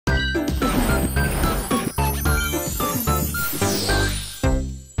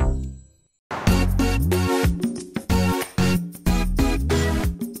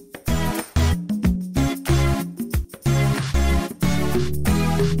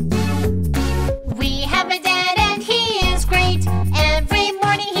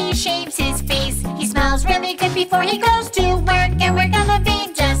before he goes to work, and we're gonna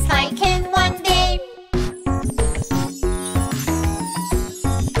be just like him one day.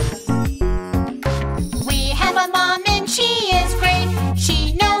 We have a mom and she is great.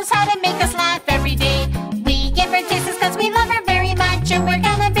 She knows how to make us laugh every day. We give her kisses cause we love her very much, and we're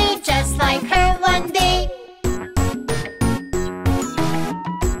gonna be just like her one day.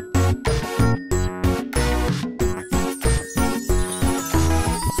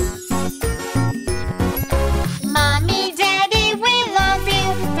 Mommy, Daddy, we love you.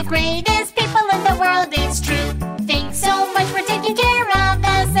 The greatest people in the world, it's true. Thanks so much for taking care of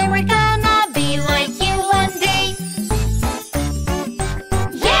us, and we're gonna be like you one day.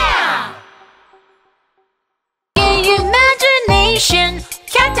 Yeah! Imagination,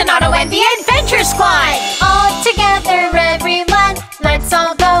 Captain Otto and the Adventure Squad. All together, everyone, let's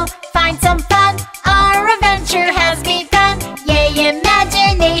all go find some fun. Our adventure has begun. Yay,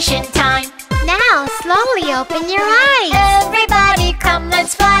 imagination time. Now, slowly open your eyes. Everybody come,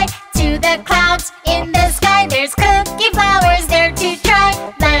 let's fly to the clouds in the sky. There's cookie flowers there to try.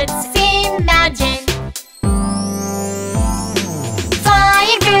 Let's imagine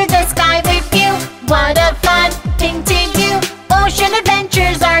flying through the sky with you. What a fun thing to do. Ocean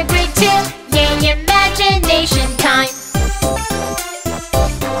adventures are great too. Yay, imagination time.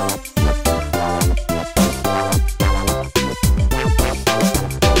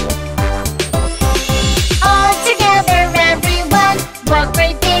 All together, everyone, what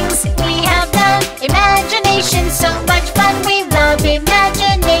great things we have done. Imagination, so much fun. We love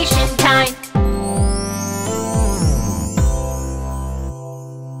imagination time.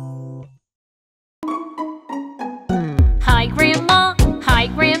 Hi Grandma, hi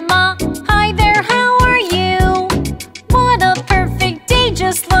Grandma, hi there, how are you? What a perfect day,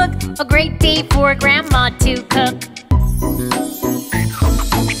 just look, a great day for Grandma to cook.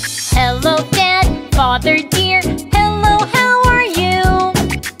 Hello Dad, Father dear, hello, how are you?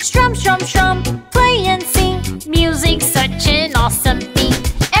 Strum, strum, strum, play and sing, music's such an awesome thing.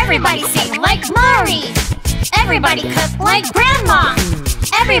 Everybody sing like Mari, everybody cook like Grandma,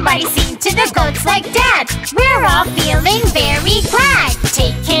 everybody sing to the goats like Dad. We're all feeling very glad.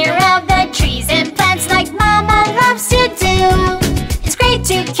 Take care of the trees and plants like Mama loves to do. It's great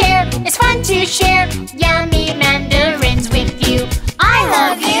to care, it's fun to share. Yum,